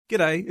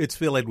G'day, it's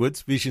Phil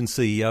Edwards, Vision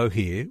CEO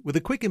here, with a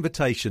quick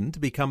invitation to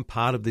become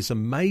part of this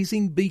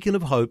amazing beacon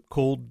of hope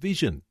called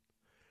Vision.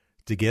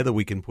 Together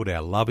we can put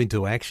our love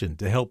into action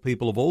to help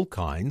people of all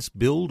kinds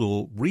build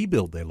or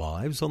rebuild their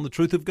lives on the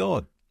truth of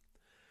God.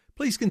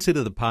 Please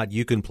consider the part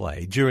you can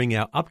play during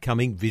our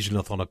upcoming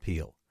Visionathon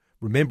appeal,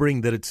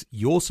 remembering that it's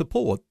your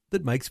support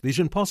that makes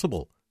Vision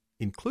possible,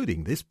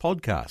 including this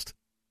podcast.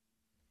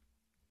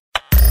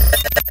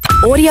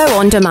 Audio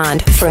on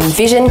demand from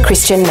Vision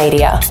Christian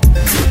Media.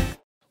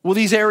 Will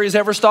these areas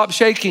ever stop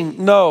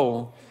shaking?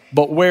 No.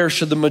 But where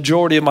should the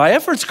majority of my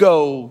efforts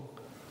go?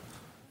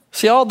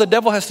 See, all the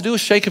devil has to do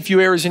is shake a few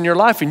areas in your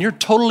life and you're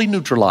totally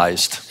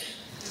neutralized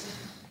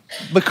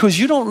because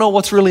you don't know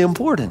what's really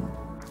important.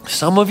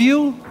 Some of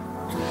you,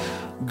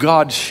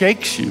 God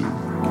shakes you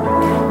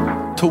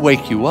to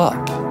wake you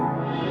up.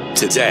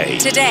 Today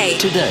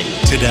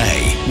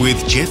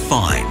with Jeff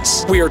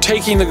Vines. We are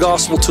taking the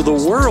gospel to the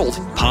world.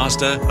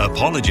 Pastor,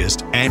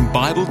 apologist, and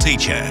Bible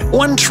teacher.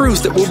 One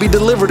truth that will be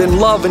delivered in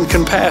love and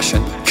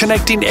compassion,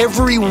 connecting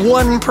every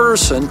one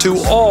person to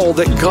all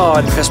that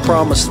God has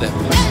promised them.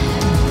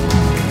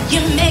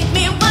 You make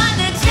me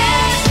wanna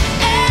dance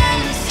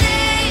and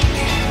sing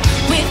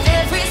with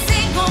every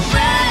single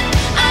breath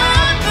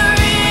I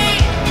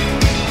breathe.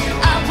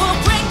 I will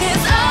bring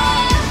this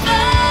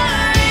offering.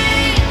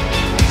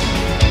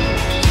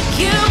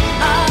 You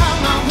are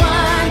my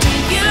wonder,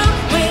 you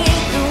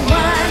with the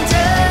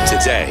wonder.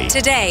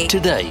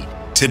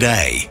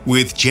 Today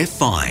with Jeff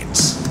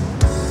Vines.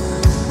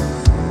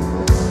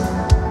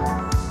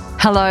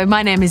 Hello,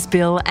 my name is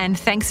Bill, and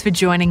thanks for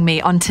joining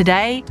me on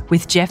Today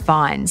with Jeff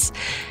Vines.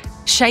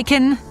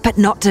 Shaken but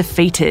not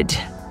defeated.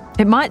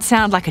 It might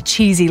sound like a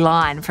cheesy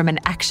line from an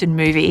action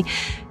movie,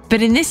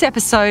 but in this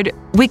episode,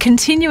 we're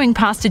continuing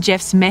Pastor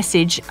Jeff's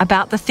message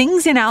about the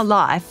things in our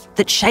life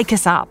that shake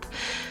us up.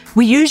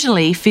 We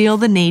usually feel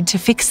the need to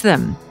fix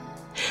them.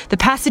 The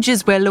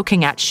passages we're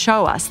looking at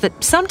show us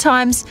that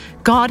sometimes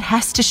God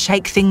has to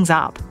shake things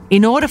up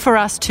in order for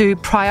us to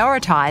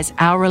prioritise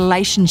our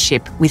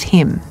relationship with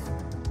Him.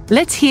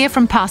 Let's hear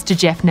from Pastor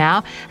Jeff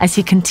now as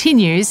he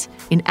continues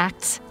in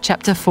Acts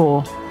chapter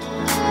 4.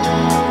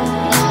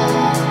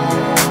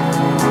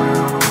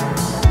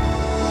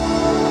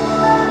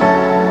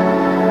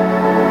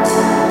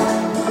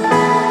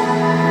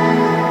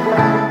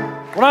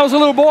 When I was a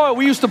little boy,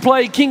 we used to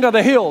play King of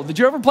the Hill. Did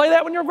you ever play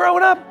that when you were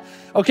growing up?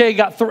 Okay,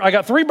 I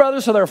got three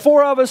brothers, so there are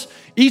four of us.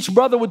 Each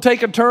brother would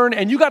take a turn,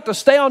 and you got to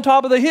stay on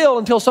top of the hill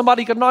until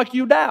somebody could knock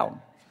you down.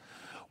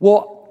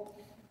 Well,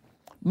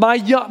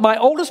 my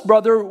oldest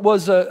brother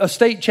was a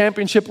state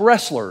championship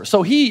wrestler,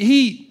 so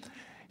he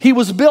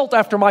was built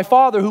after my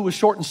father, who was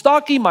short and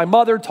stocky, my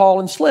mother tall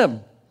and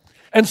slim.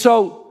 And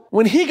so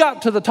when he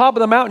got to the top of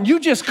the mountain, you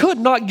just could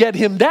not get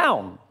him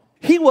down.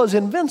 He was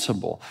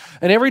invincible.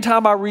 And every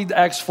time I read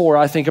Acts 4,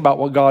 I think about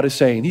what God is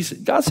saying.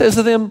 God says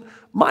to them,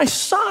 my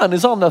son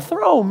is on the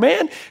throne,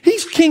 man.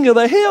 He's king of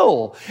the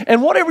hill.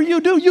 And whatever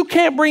you do, you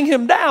can't bring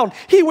him down.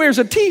 He wears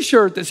a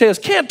t-shirt that says,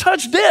 can't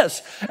touch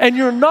this. And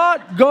you're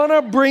not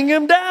gonna bring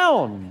him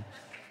down.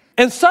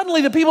 And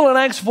suddenly the people in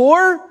Acts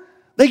 4,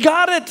 they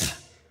got it.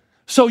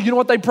 So you know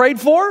what they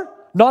prayed for?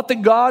 Not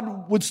that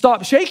God would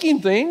stop shaking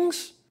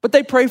things, but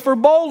they prayed for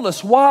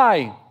boldness.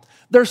 Why?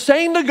 They're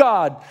saying to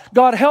God,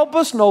 God, help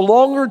us no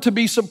longer to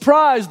be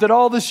surprised at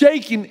all the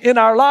shaking in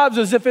our lives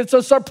as if it's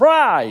a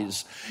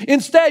surprise.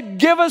 Instead,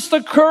 give us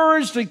the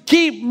courage to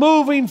keep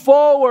moving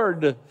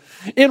forward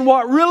in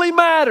what really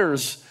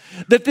matters,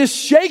 that this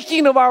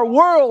shaking of our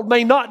world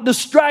may not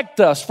distract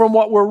us from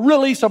what we're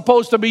really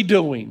supposed to be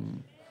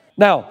doing.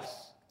 Now,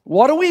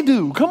 what do we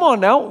do? Come on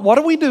now, what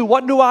do we do?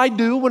 What do I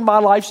do when my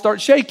life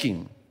starts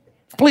shaking?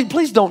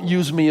 Please don't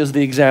use me as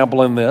the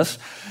example in this.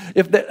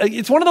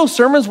 It's one of those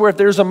sermons where if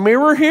there's a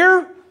mirror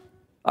here,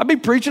 I'd be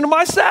preaching to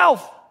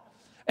myself.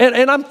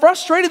 And I'm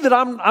frustrated that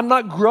I'm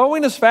not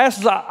growing as fast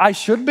as I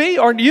should be,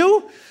 aren't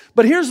you?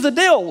 But here's the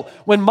deal.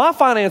 When my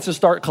finances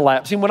start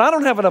collapsing, when I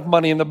don't have enough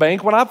money in the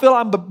bank, when I feel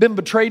I've been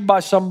betrayed by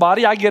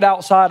somebody, I get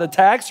outside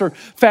attacks or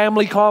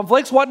family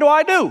conflicts, what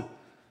do?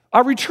 I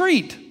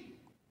retreat.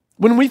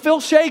 When we feel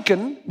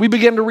shaken, we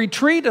begin to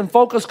retreat and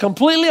focus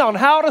completely on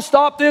how to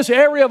stop this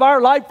area of our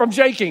life from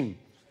shaking.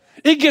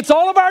 It gets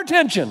all of our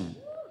attention.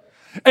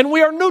 And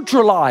we are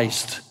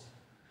neutralized.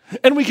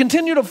 And we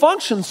continue to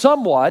function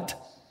somewhat,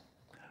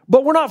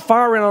 but we're not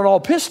firing on all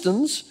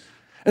pistons.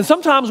 And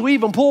sometimes we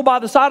even pull by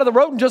the side of the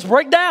road and just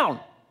break down.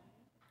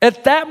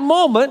 At that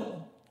moment,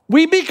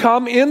 we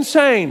become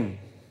insane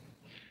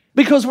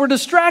because we're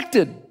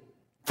distracted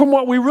from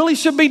what we really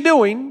should be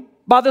doing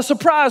by the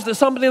surprise that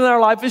something in our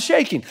life is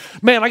shaking.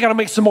 Man, I got to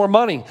make some more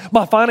money.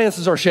 My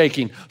finances are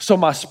shaking, so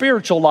my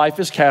spiritual life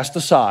is cast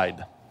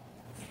aside.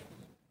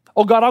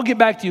 Oh, God, I'll get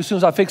back to you as soon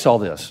as I fix all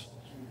this.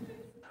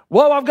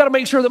 Well, I've got to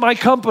make sure that my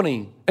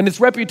company and its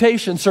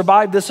reputation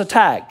survive this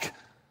attack.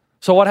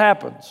 So what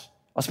happens?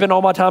 I spend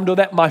all my time doing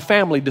that. My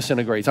family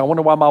disintegrates. I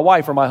wonder why my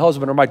wife or my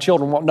husband or my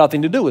children want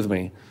nothing to do with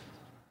me.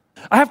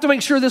 I have to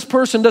make sure this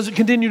person doesn't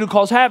continue to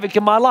cause havoc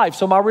in my life,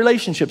 so my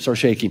relationships are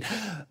shaking.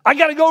 I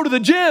got to go to the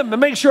gym and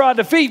make sure I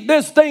defeat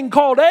this thing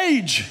called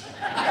age.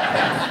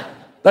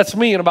 That's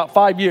me in about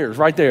 5 years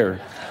right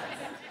there.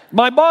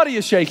 My body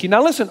is shaking.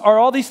 Now listen, are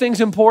all these things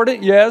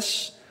important?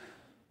 Yes.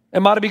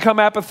 Am I to become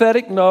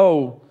apathetic?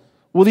 No.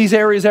 Will these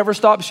areas ever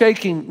stop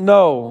shaking?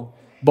 No.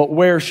 But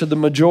where should the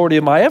majority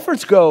of my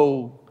efforts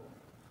go?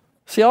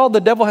 See, all the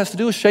devil has to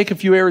do is shake a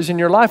few areas in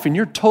your life and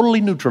you're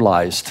totally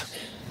neutralized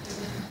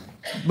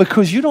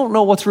because you don't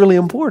know what's really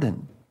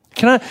important.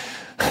 Can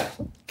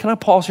I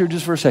pause here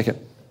just for a second?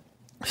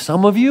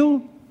 Some of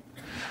you,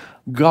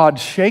 God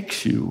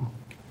shakes you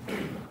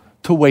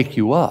to wake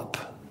you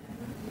up.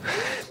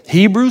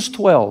 Hebrews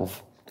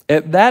 12,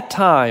 at that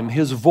time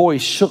his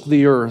voice shook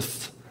the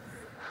earth,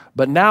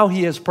 but now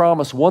he has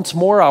promised, once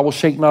more I will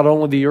shake not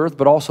only the earth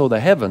but also the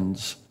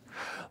heavens.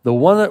 The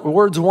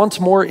words once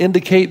more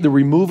indicate the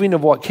removing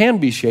of what can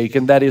be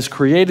shaken, that is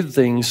created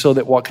things, so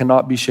that what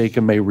cannot be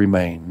shaken may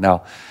remain.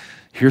 Now,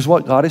 here's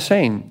what God is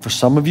saying. For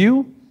some of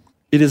you,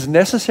 it is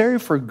necessary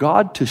for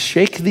God to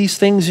shake these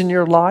things in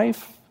your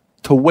life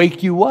to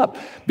wake you up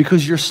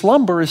because your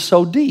slumber is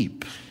so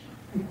deep.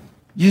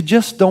 You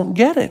just don't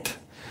get it.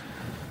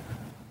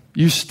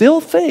 You still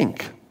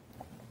think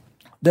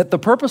that the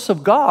purpose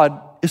of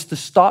God is to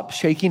stop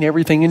shaking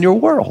everything in your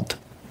world.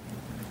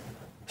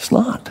 It's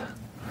not.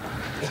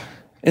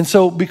 And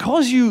so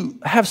because you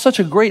have such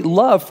a great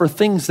love for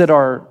things that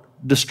are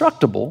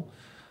destructible,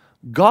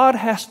 God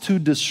has to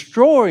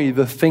destroy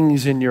the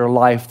things in your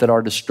life that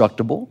are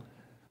destructible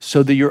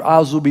so that your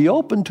eyes will be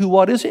open to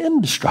what is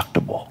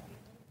indestructible.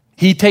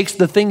 He takes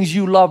the things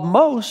you love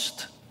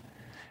most,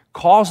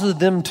 causes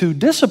them to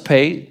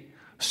dissipate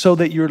so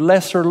that your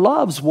lesser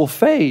loves will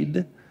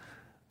fade,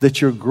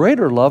 that your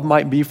greater love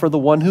might be for the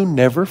one who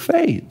never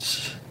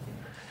fades.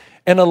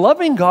 And a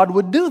loving God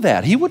would do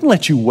that. He wouldn't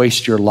let you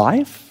waste your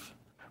life.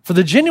 For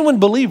the genuine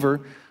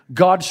believer,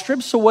 God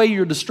strips away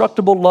your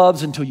destructible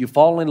loves until you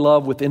fall in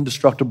love with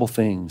indestructible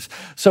things.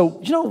 So,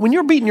 when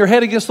you're beating your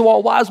head against the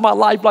wall, why is my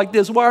life like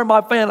this? Why are my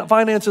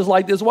finances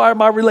like this? Why are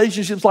my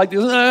relationships like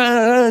this?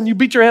 And you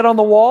beat your head on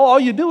the wall, all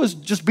you do is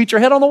just beat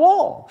your head on the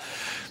wall.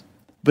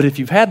 But if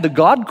you've had the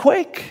God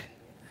quake,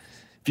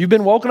 if you've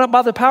been woken up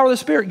by the power of the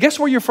Spirit, guess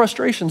where your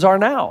frustrations are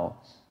now?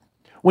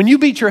 When you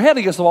beat your head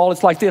against the wall,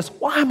 it's like this: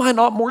 why am I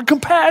not more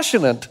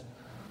compassionate?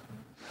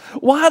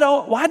 Why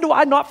do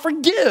I not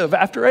forgive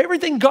after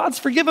everything God's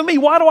forgiven me?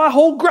 Why do I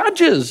hold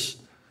grudges?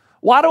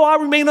 Why do I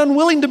remain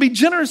unwilling to be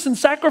generous and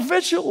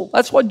sacrificial?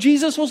 That's what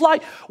Jesus was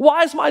like.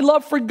 Why is my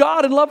love for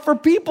God and love for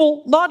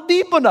people not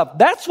deep enough?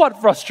 That's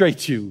what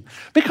frustrates you,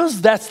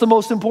 because that's the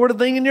most important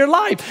thing in your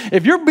life.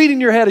 If you're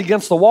beating your head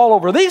against the wall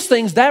over these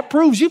things, that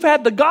proves you've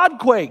had the God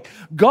quake.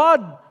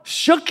 God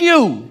shook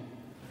you.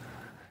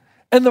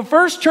 And the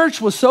first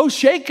church was so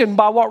shaken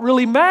by what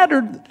really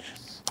mattered.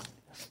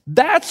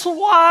 That's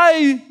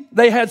why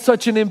they had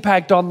such an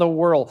impact on the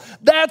world.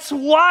 That's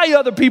why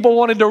other people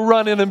wanted to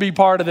run in and be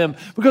part of them,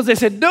 because they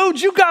said,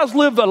 dude, you guys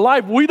live a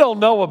life we don't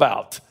know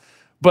about,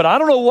 but I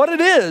don't know what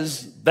it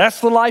is. That's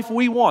the life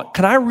we want.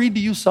 Can I read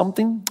to you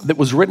something that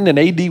was written in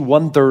AD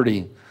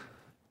 130?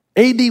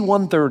 AD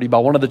 130 by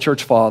one of the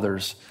church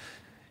fathers.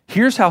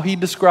 Here's how he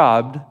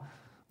described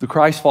the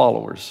Christ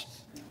followers.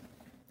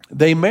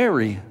 They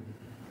marry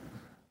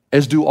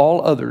as do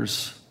all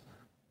others.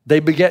 They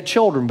beget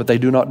children, but they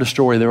do not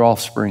destroy their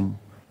offspring.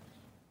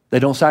 They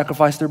don't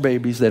sacrifice their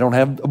babies. They don't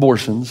have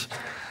abortions.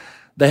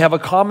 They have a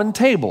common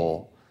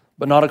table,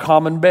 but not a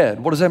common bed.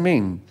 What does that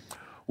mean?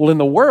 Well, in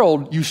the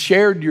world, you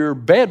shared your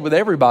bed with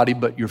everybody,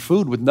 but your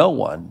food with no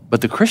one.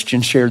 But the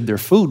Christians shared their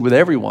food with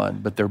everyone,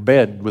 but their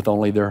bed with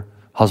only their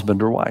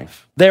husband or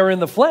wife. They are in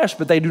the flesh,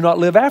 but they do not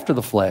live after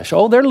the flesh.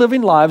 Oh, they're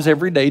living lives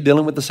every day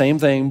dealing with the same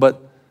thing,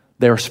 but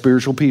they are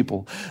spiritual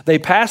people. They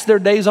pass their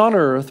days on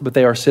earth, but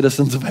they are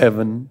citizens of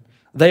heaven.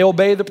 They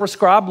obey the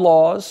prescribed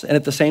laws and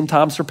at the same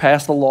time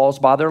surpass the laws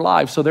by their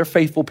lives. So they're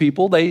faithful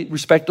people. They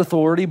respect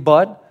authority,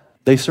 but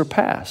they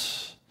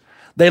surpass.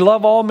 They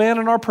love all men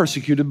and are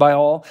persecuted by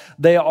all.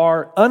 They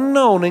are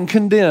unknown and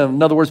condemned.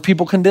 In other words,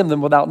 people condemn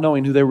them without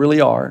knowing who they really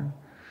are.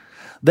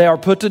 They are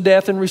put to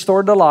death and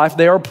restored to life.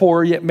 They are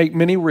poor, yet make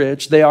many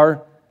rich. They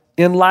are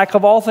in lack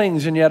of all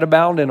things and yet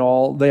abound in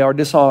all. They are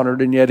dishonored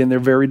and yet in their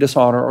very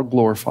dishonor are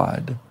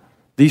glorified.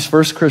 These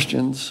first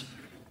Christians,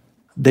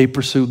 they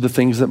pursued the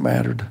things that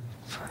mattered,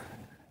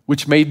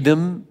 which made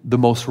them the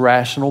most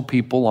rational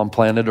people on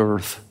planet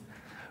Earth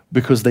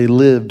because they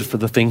lived for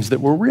the things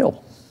that were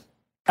real.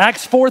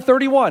 Acts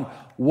 4:31.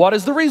 What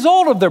is the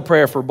result of their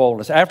prayer for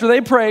boldness? After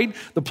they prayed,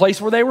 the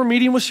place where they were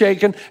meeting was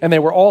shaken, and they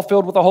were all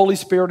filled with the Holy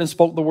Spirit and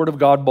spoke the word of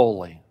God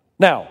boldly.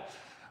 Now,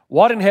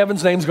 what in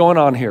heaven's name's going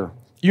on here?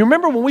 You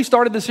remember when we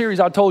started the series,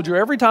 I told you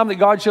every time that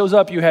God shows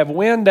up, you have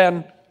wind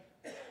and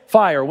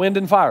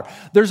fire.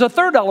 There's a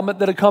third element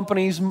that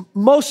accompanies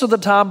most of the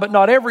time, but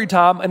not every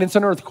time, and it's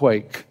an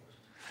earthquake.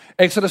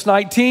 Exodus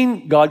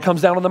 19, God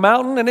comes down on the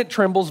mountain and it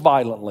trembles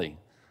violently.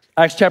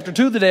 Acts chapter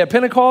 2, the day of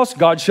Pentecost,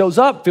 God shows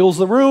up, fills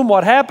the room.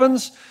 What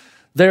happens?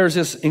 There's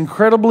this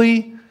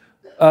incredible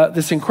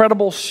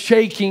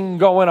shaking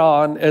going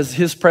on as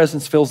his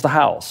presence fills the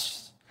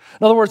house.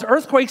 In other words,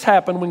 earthquakes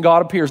happen when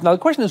God appears. Now the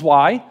question is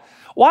why?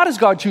 Why does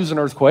God choose an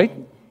earthquake?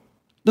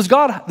 Does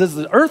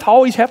the earth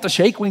always have to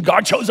shake when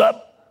God shows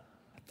up?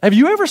 Have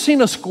you ever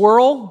seen a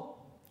squirrel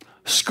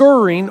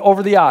scurrying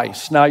over the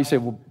ice? Now you say,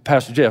 well,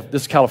 Pastor Jeff,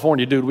 this is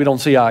California, dude. We don't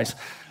see ice.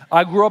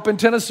 I grew up in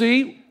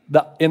Tennessee.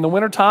 In the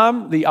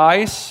wintertime, the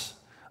ice,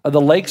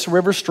 the lakes,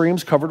 rivers,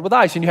 streams covered with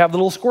ice. And you have the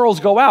little squirrels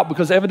go out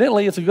because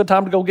evidently it's a good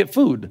time to go get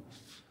food.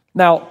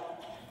 Now,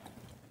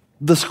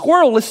 the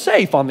squirrel is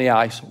safe on the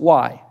ice.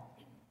 Why?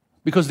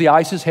 Because the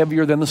ice is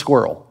heavier than the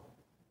squirrel.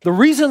 The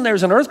reason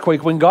there's an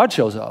earthquake when God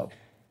shows up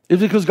is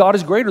because God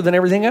is greater than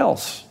everything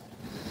else.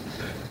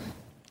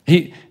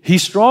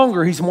 He's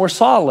stronger, he's more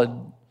solid.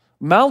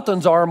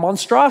 Mountains are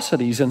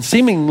monstrosities and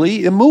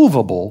seemingly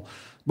immovable,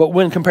 but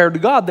when compared to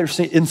God, they're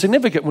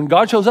insignificant. When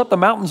God shows up, the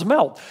mountains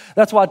melt.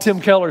 That's why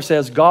Tim Keller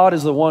says, God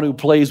is the one who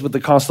plays with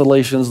the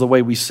constellations the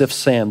way we sift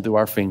sand through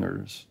our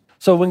fingers.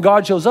 So when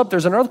God shows up,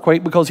 there's an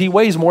earthquake because he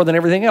weighs more than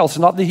everything else. It's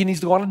not that he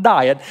needs to go on a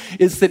diet.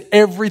 It's that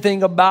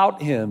everything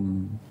about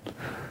him.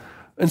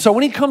 And so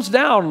when he comes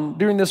down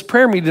during this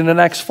prayer meeting in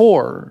Acts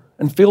 4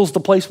 and fills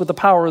the place with the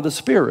power of the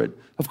Spirit,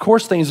 of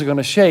course things are going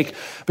to shake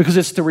because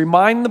it's to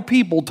remind the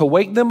people, to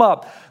wake them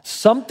up.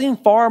 Something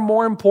far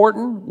more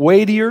important,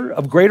 weightier,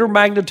 of greater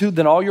magnitude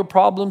than all your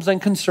problems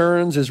and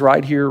concerns is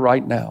right here,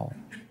 right now.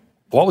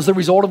 What was the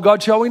result of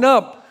God showing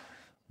up?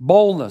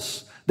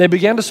 Boldness. They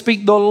began to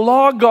speak the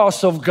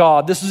Logos of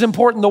God. This is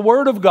important, the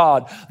Word of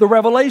God, the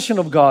revelation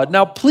of God.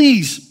 Now,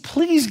 please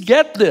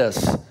get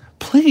this.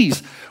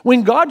 Please,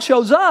 when God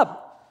shows up,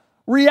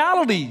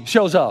 reality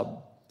shows up.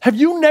 Have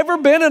you never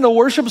been in a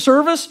worship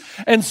service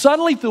and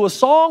suddenly through a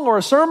song or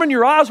a sermon,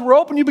 your eyes were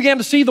open, you began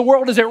to see the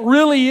world as it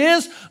really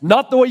is,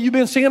 not the way you've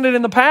been seeing it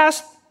in the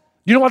past?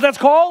 You know what that's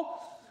called?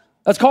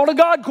 That's called a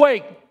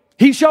Godquake.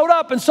 He showed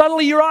up and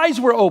suddenly your eyes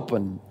were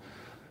open.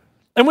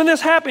 And when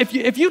this happened,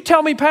 if you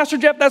tell me, Pastor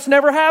Jeff, that's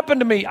never happened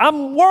to me,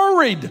 I'm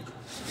worried.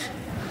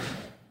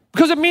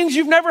 Because it means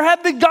you've never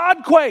had the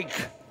Godquake.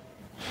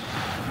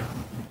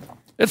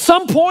 At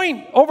some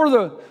point over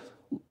the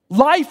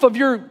life of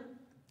your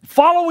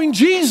following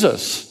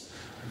Jesus,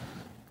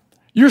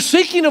 your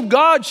seeking of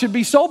God should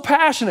be so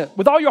passionate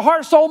with all your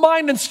heart, soul,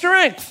 mind, and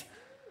strength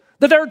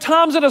that there are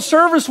times at a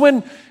service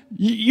when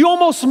you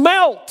almost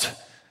melt.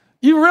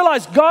 You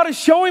realize God is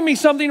showing me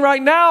something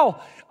right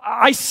now.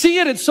 I see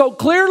it so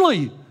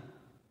clearly.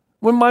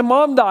 When my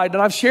mom died,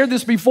 and I've shared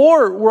this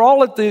before, we're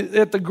all at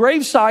the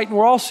gravesite, and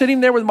we're all sitting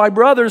there with my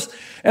brothers,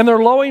 and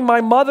they're lowering my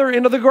mother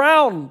into the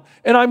ground.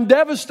 And I'm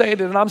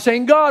devastated, and I'm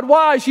saying, God,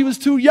 why? She was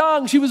too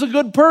young. She was a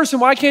good person.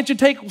 Why can't you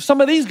take some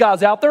of these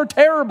guys out? They're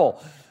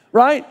terrible,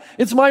 right?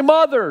 It's my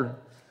mother.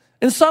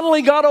 And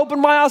suddenly God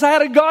opened my eyes. I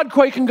had a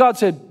Godquake, and God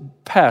said,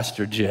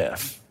 Pastor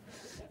Jeff,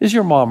 is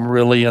your mom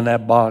really in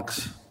that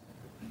box?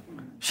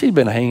 She'd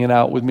been hanging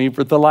out with me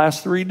for the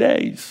last 3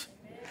 days.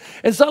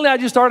 And suddenly I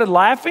just started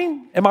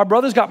laughing, and my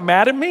brothers got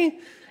mad at me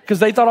because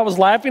they thought I was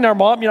laughing. Our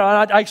mom,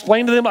 I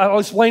explained to them, I'll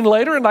explain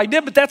later, and I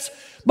did, but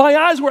my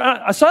eyes were,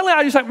 suddenly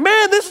I just like,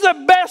 man, this is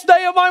the best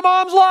day of my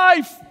mom's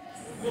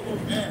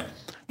life.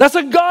 That's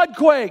a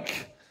Godquake.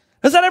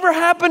 Has that ever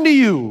happened to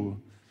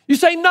you? You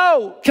say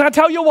no. Can I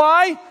tell you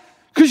why?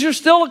 Because you're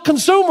still a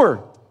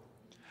consumer.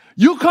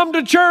 You come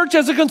to church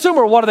as a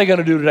consumer. What are they going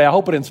to do today? I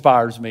hope it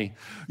inspires me.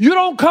 You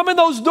don't come in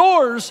those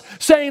doors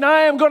saying,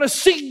 I am going to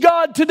seek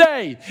God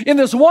today in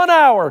this 1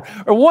 hour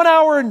or 1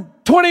 hour and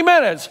 20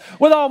 minutes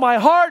with all my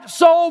heart,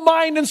 soul,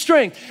 mind, and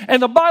strength.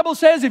 And the Bible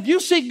says if you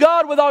seek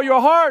God with all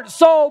your heart,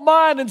 soul,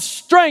 mind, and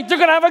strength, you're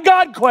going to have a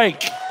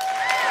Godquake.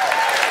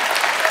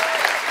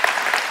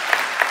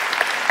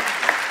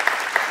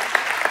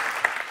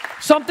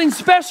 Something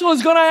special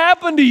is going to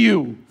happen to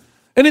you.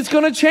 And it's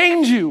going to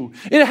change you.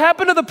 It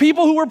happened to the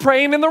people who were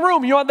praying in the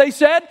room. You know what they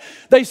said?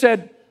 They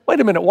said, wait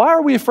a minute, why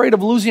are we afraid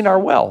of losing our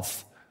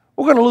wealth?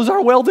 We're going to lose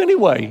our wealth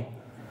anyway.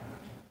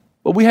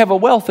 But we have a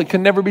wealth that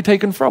can never be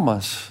taken from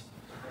us.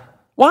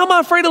 Why am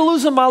I afraid of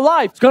losing my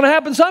life? It's going to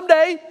happen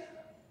someday.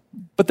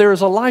 But there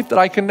is a life that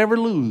I can never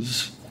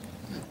lose.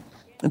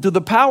 And through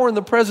the power and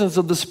the presence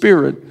of the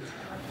Spirit,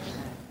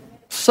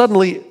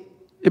 suddenly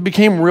it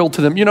became real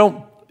to them.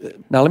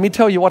 Now let me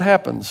tell you what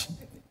happens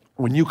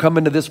when you come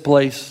into this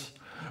place.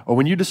 Or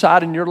when you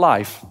decide in your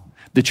life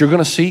that you're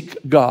going to seek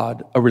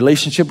God, a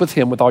relationship with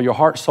Him with all your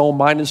heart, soul,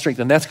 mind, and strength,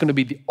 and that's going to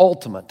be the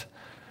ultimate.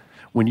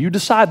 When you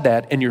decide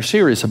that and you're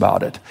serious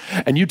about it,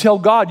 and you tell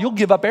God, you'll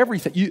give up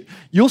everything.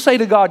 You'll say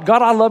to God,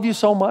 God, I love you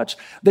so much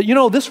that,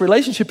 this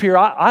relationship here,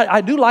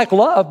 I do like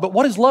love, but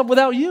what is love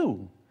without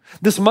you?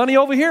 This money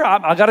over here,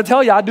 I got to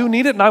tell you, I do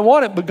need it and I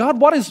want it, but God,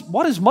 what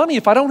is money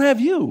if I don't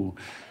have you?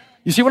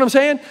 You see what I'm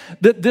saying?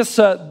 This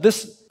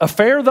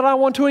affair that I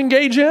want to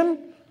engage in,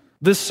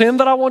 this sin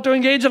that I want to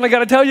engage in, I got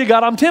to tell you,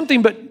 God, I'm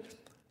tempting, but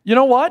you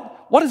know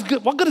what?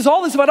 What good is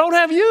all this if I don't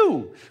have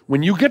you?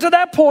 When you get to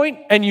that point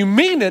and you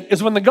mean it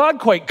is when the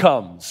Godquake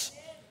comes.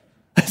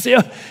 See,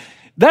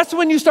 that's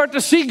when you start to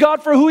see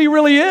God for who He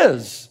really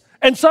is.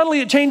 And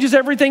suddenly it changes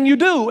everything you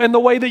do and the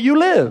way that you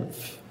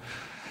live.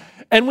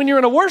 And when you're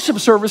in a worship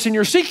service and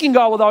you're seeking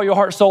God with all your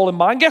heart, soul, and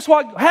mind, guess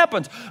what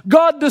happens?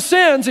 God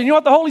descends, and you know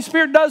what the Holy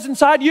Spirit does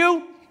inside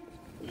you?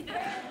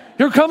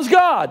 Here comes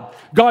God.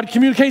 God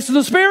communicates to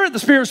the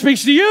Spirit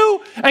speaks to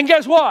you, and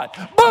guess what?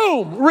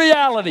 Boom,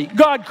 reality,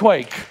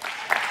 Godquake.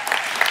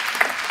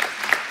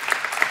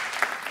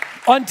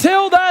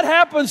 Until that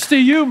happens to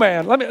you,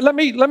 man, let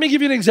me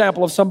give you an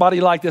example of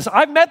somebody like this.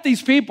 I've met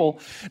these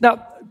people.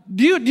 Now,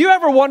 do you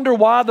ever wonder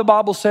why the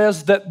Bible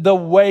says that the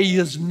way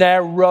is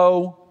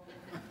narrow?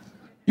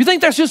 You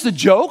think that's just a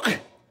joke?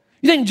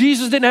 You think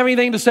Jesus didn't have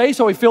anything to say,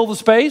 so he filled the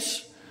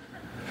space?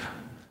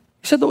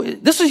 He said,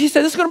 this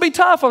is going to be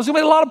tough. There's going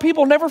to be a lot of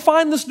people never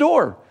find this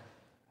door.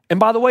 And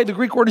by the way, the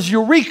Greek word is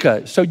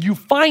eureka. So you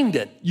find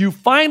it. You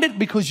find it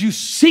because you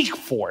seek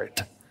for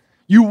it.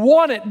 You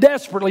want it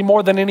desperately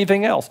more than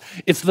anything else.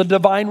 It's the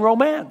divine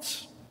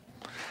romance.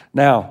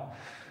 Now,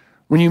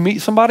 when you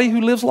meet somebody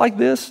who lives like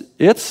this,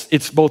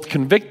 it's both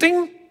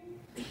convicting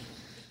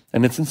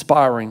and it's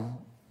inspiring.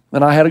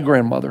 And I had a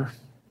grandmother.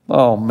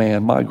 Oh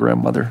man, my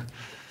grandmother.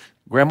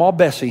 Grandma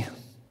Bessie.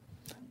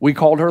 We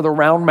called her the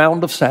round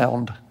mound of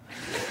sound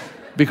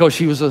because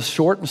she was a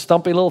short and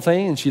stumpy little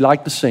thing and she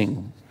liked to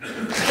sing.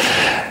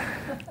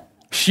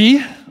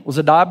 She was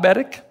a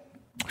diabetic.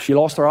 She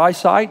lost her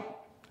eyesight.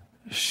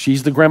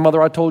 She's the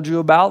grandmother I told you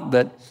about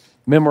that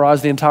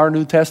memorized the entire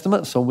New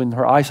Testament. So when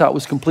her eyesight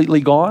was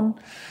completely gone,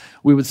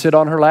 we would sit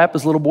on her lap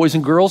as little boys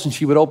and girls and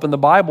she would open the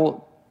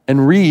Bible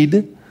and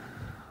read.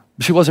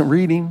 She wasn't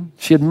reading.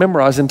 She had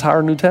memorized the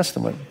entire New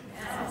Testament.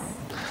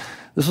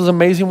 This was an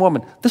amazing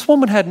woman. This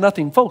woman had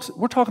nothing. Folks,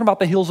 we're talking about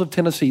the hills of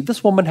Tennessee.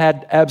 This woman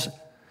had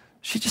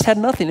she just had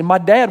nothing. And my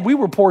dad, we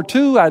were poor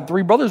too. I had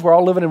 3 brothers. We're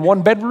all living in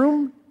one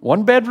bedroom.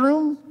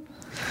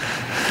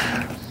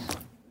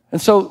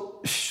 And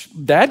so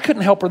Dad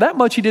couldn't help her that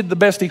much. He did the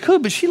best he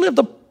could, but she lived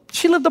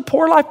a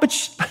poor life,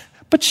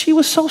 but she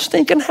was so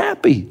stinking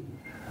happy.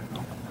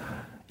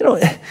 You know,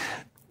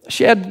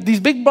 she had these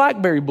big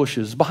blackberry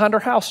bushes behind her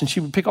house, and she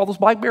would pick all those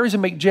blackberries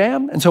and make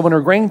jam. And so when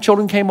her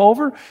grandchildren came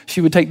over,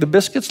 she would take the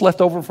biscuits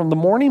left over from the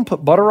morning,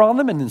 put butter on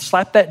them, and then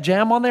slap that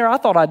jam on there. I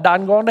thought I'd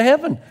died and gone to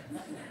heaven.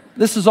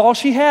 This is all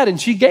she had, and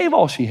she gave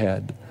all she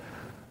had.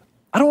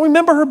 I don't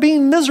remember her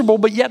being miserable,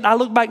 but yet I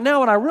look back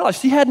now and I realize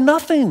she had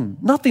nothing.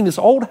 Nothing. This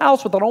old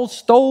house with an old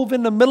stove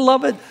in the middle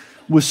of it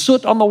with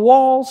soot on the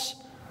walls.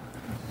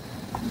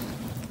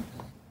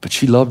 But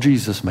she loved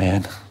Jesus,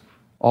 man.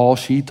 All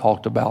she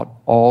talked about,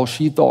 all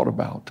she thought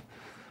about,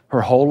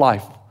 her whole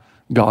life,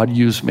 God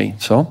used me.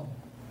 So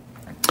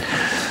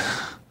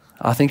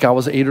I think I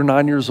was 8 or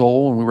 9 years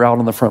old, and we were out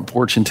on the front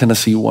porch in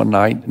Tennessee one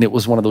night, and it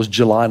was one of those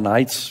July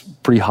nights,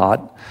 pretty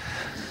hot.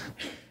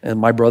 And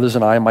my brothers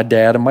and I, and my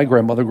dad and my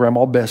grandmother,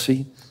 Grandma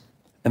Bessie,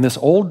 and this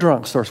old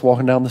drunk starts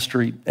walking down the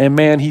street, and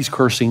man, he's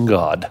cursing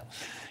God.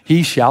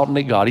 He's shouting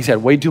at God. He's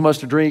had way too much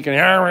to drink,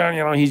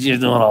 and he's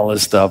just doing all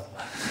this stuff.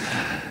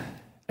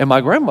 And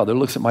my grandmother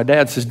looks at my dad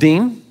and says,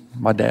 Dean,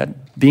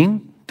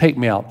 take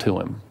me out to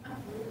him.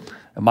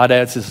 And my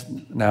dad says,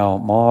 now,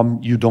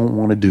 Mom, you don't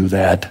want to do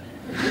that.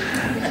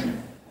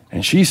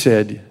 And she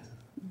said,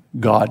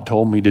 God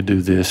told me to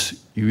do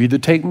this. You either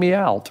take me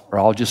out or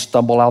I'll just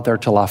stumble out there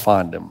till I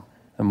find him.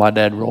 And my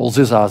dad rolls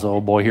his eyes, oh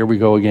boy, here we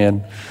go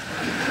again.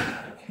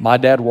 My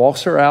dad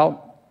walks her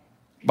out.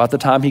 About the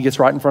time he gets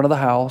right in front of the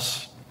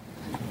house.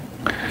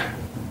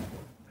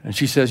 And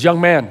she says,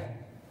 young man,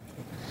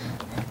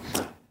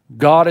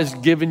 God has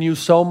given you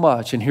so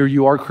much, and here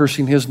you are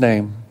cursing his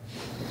name.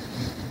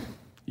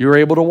 You're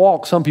able to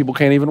walk. Some people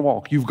can't even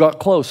walk. You've got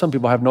clothes. Some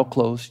people have no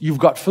clothes. You've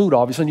got food,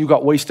 obviously, and you've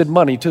got wasted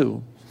money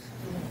too.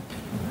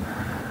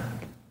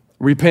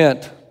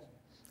 Repent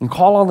and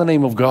call on the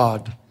name of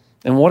God.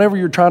 And whatever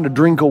you're trying to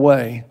drink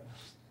away,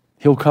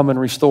 he'll come and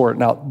restore it.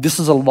 Now, this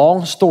is a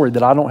long story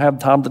that I don't have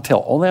time to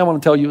tell. Only I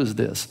want to tell you is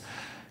this.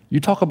 You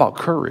talk about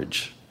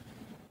courage.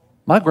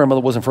 My grandmother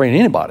wasn't afraid of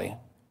anybody.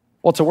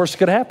 What's the worst that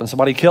could happen?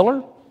 Somebody kill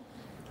her?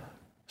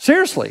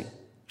 Seriously,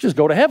 just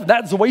go to heaven.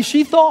 That's the way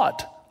she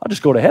thought. I'll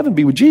just go to heaven,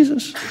 be with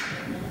Jesus.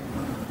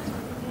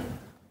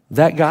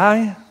 That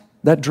guy,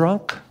 that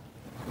drunk,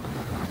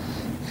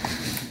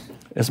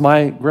 as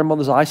my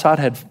grandmother's eyesight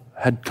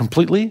had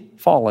completely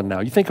fallen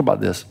now. You think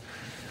about this.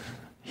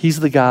 He's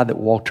the guy that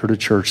walked her to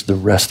church the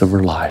rest of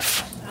her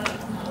life.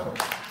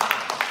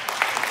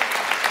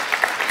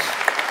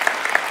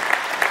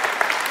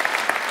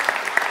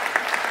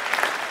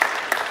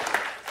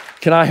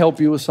 Can I help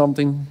you with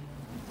something?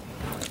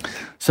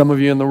 Some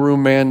of you in the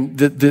room, man,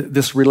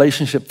 this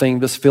relationship thing,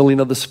 this feeling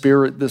of the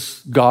Spirit,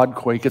 this God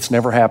quake, it's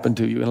never happened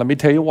to you. And let me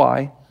tell you why.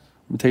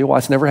 Let me tell you why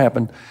it's never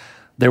happened.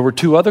 There were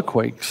 2 other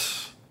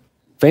quakes,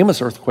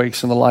 famous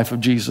earthquakes in the life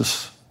of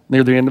Jesus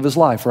near the end of his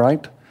life,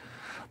 right?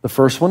 The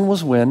first one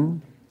was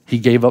when he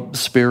gave up the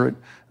Spirit.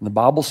 And the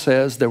Bible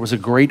says there was a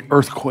great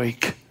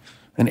earthquake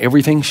and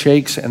everything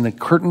shakes and the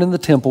curtain in the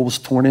temple was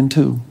torn in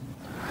 2.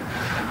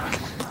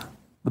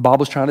 The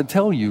Bible's trying to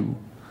tell you,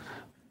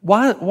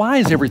 why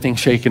is everything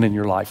shaken in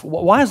your life?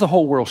 Why is the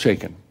whole world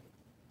shaken?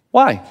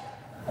 Why?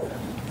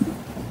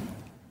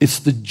 It's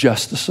the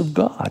justice of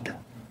God.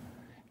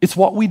 It's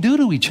what we do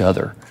to each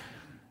other.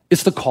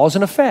 It's the cause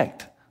and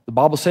effect. The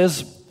Bible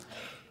says,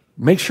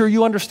 make sure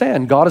you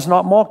understand, God is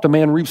not mocked. A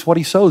man reaps what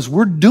he sows.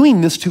 We're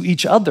doing this to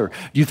each other.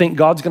 Do you think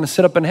God's going to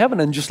sit up in heaven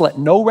and just let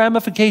no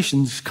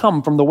ramifications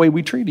come from the way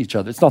we treat each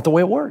other? It's not the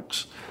way it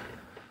works.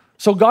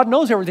 So God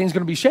knows everything's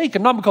going to be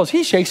shaken, not because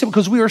he shakes it,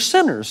 because we are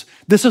sinners.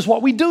 This is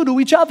what we do to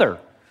each other.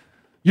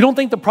 You don't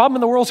think the problem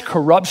in the world is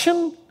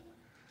corruption?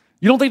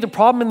 You don't think the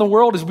problem in the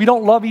world is we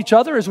don't love each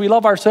other as we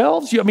love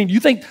ourselves?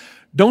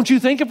 Don't you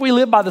think if we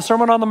lived by the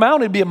Sermon on the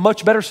Mount, it'd be a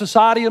much better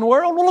society and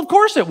world? Well, of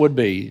course it would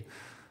be.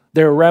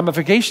 There are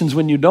ramifications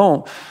when you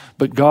don't.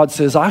 But God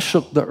says, I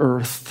shook the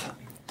earth.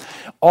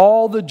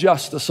 All the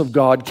justice of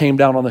God came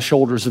down on the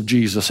shoulders of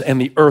Jesus,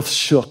 and the earth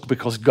shook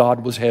because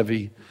God was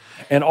heavy.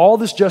 And all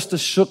this justice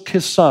shook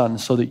his son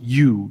so that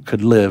you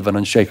could live an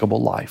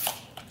unshakable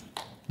life.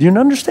 Do you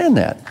understand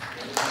that?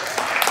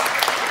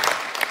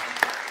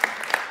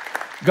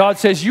 God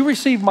says, you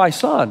received my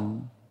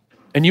son,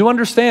 and you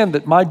understand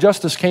that my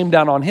justice came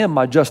down on him.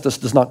 My justice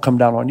does not come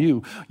down on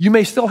you. You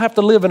may still have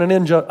to live in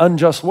an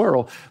unjust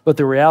world, but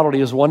the reality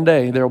is one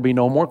day there will be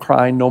no more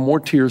crying, no more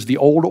tears. The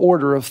old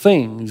order of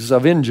things,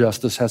 of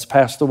injustice, has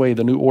passed away.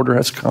 The new order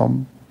has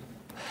come.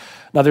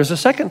 Now, there's a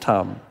second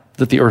time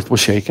that the earth was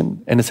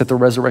shaken, and it's at the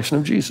resurrection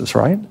of Jesus,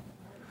 right?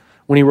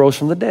 When he rose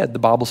from the dead. The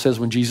Bible says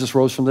when Jesus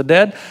rose from the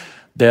dead,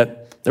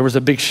 that there was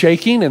a big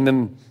shaking, and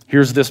then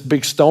here's this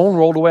big stone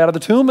rolled away out of the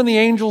tomb, and the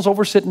angels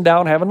over sitting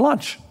down having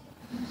lunch.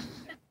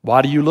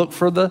 Why do you look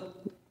for the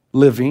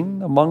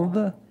living among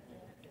the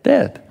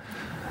dead?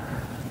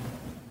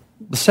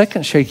 The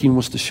second shaking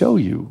was to show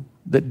you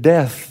that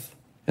death,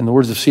 in the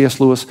words of C.S.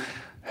 Lewis,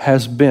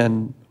 has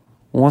been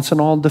once and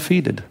all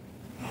defeated.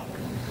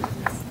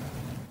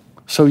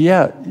 So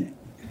yeah,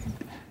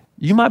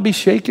 you might be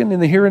shaken in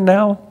the here and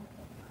now.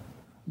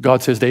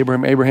 God says to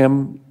Abraham,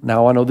 Abraham,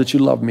 now I know that you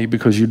love me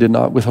because you did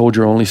not withhold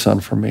your only son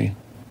from me.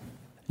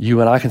 You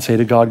and I can say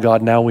to God,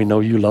 God, now we know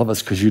you love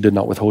us because you did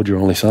not withhold your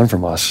only son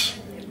from us.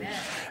 Amen.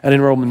 And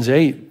in Romans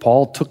 8,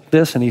 Paul took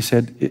this and he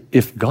said,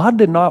 if God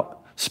did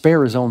not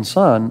spare his own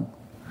son,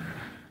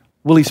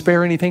 will he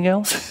spare anything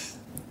else?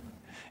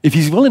 If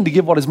he's willing to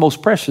give what is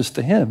most precious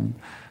to him,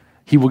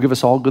 he will give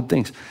us all good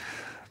things.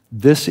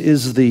 This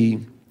is the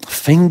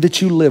thing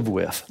that you live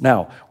with.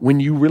 Now, when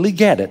you really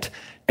get it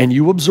and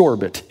you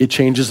absorb it, it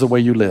changes the way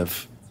you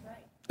live.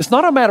 It's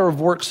not a matter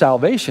of work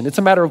salvation. It's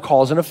a matter of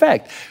cause and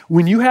effect.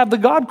 When you have the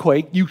God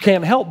quake, you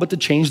can't help but to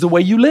change the way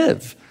you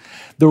live.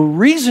 The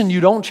reason you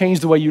don't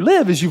change the way you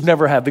live is you've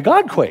never had the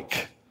God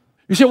quake.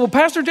 You say, well,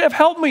 Pastor Jeff,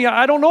 help me.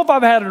 I don't know if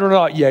I've had it or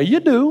not. Yeah, you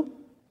do.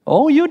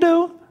 Oh, you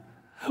do.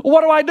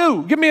 Well, what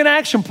do? Give me an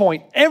action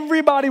point.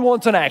 Everybody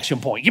wants an action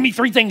point. Give me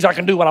 3 things I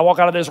can do when I walk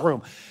out of this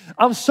room.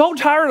 I'm so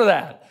tired of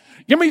that.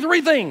 Give me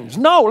 3 things.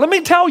 No, let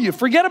me tell you,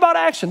 forget about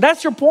action.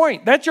 That's your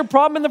point. That's your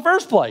problem in the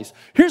first place.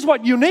 Here's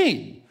what you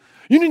need.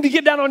 You need to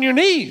get down on your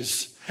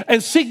knees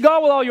and seek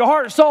God with all your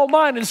heart, soul,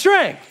 mind, and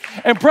strength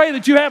and pray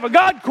that you have a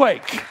God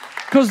quake.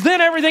 Because then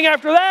everything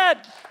after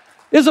that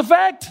is a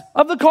fact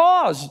of the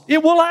cause.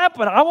 It will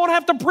happen. I won't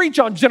have to preach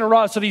on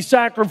generosity,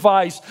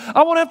 sacrifice.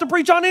 I won't have to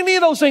preach on any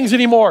of those things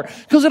anymore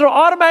because it'll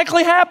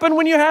automatically happen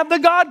when you have the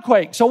God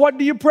quake. So what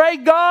do you pray?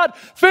 God,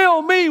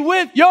 fill me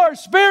with your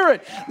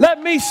spirit.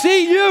 Let me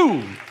see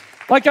you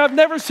like I've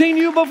never seen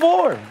you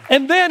before.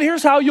 And then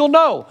here's how you'll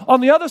know. On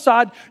the other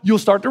side, you'll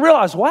start to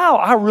realize, wow,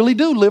 I really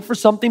do live for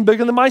something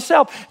bigger than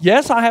myself.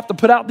 Yes, I have to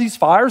put out these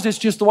fires. It's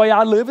just the way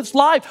I live. It's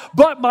life.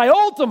 But my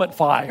ultimate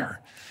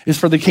fire is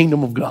for the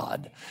kingdom of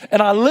God.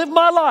 And I live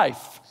my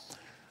life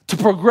to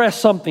progress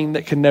something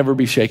that can never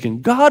be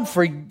shaken. God,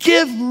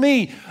 forgive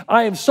me.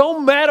 I am so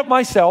mad at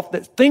myself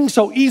that things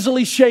so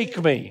easily shake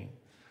me.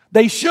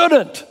 They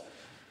shouldn't.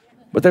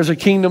 But there's a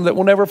kingdom that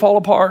will never fall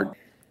apart.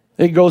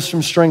 It goes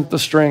from strength to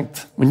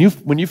strength. When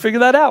you figure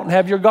that out and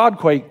have your God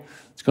quake,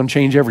 it's going to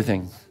change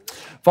everything.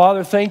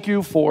 Father, thank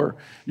you for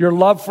your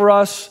love for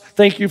us.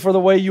 Thank you for the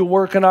way you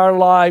work in our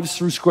lives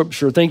through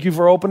Scripture. Thank you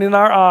for opening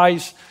our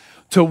eyes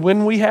to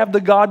when we have the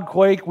God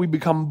quake, we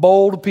become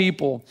bold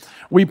people.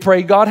 We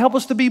pray, God, help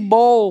us to be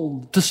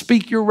bold, to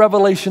speak your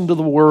revelation to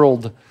the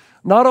world,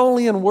 not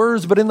only in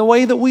words, but in the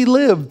way that we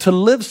live, to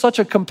live such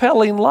a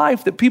compelling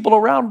life that people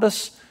around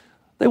us,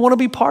 they want to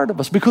be part of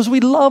us because we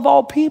love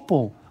all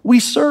people. We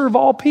serve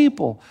all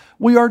people.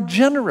 We are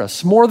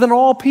generous more than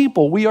all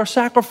people. We are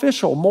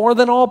sacrificial more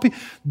than all people.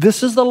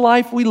 This is the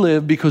life we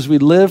live because we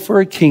live for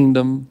a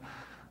kingdom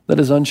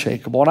that is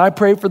unshakable. And I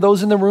pray for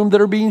those in the room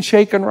that are being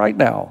shaken right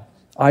now.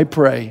 I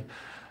pray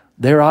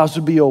their eyes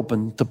would be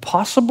open to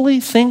possibly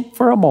think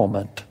for a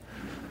moment,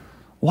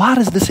 why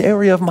does this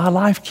area of my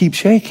life keep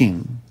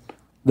shaking?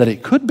 That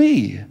it could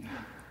be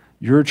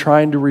you're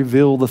trying to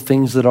reveal the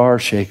things that are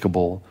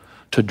shakeable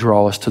to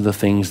draw us to the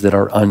things that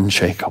are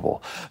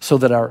unshakable, so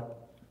that our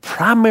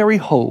primary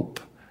hope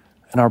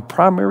and our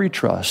primary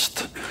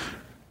trust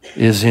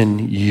is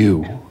in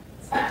you.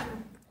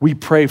 We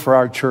pray for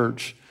our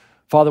church.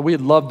 Father,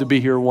 we'd love to be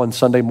here one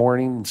Sunday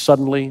morning and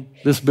suddenly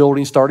this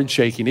building started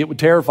shaking. It would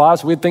terrify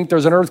us. We'd think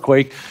there's an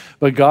earthquake.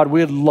 But God,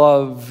 we'd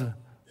love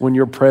when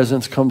your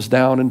presence comes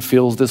down and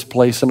fills this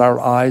place and our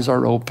eyes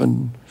are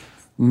open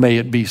May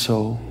it be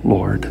so,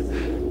 Lord.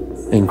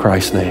 In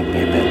Christ's name,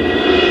 amen.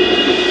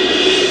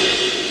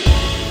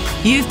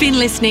 You've been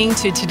listening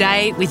to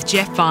Today with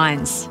Jeff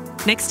Vines.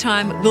 Next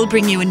time, we'll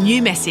bring you a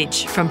new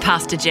message from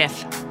Pastor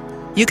Jeff.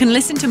 You can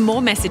listen to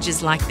more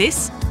messages like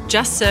this.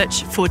 Just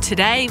search for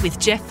Today with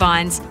Jeff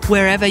Vines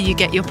wherever you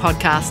get your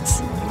podcasts.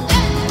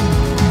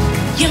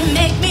 You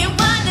make me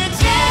wanna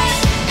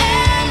dance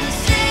and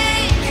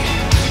sing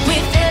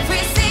with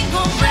every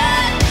single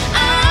breath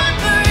I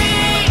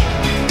breathe.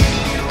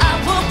 I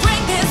will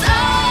bring this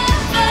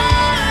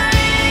offering.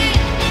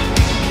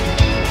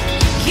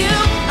 You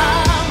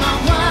are my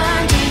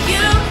wonder.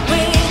 You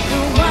bring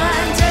the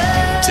wonder.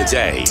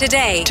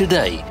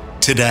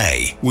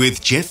 Today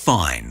with Jeff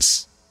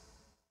Vines.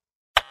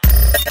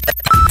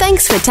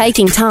 Thanks for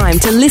taking time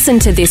to listen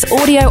to this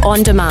audio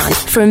on demand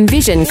from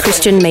Vision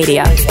Christian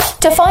Media.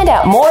 To find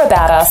out more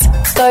about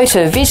us, go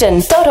to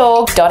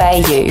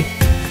vision.org.au.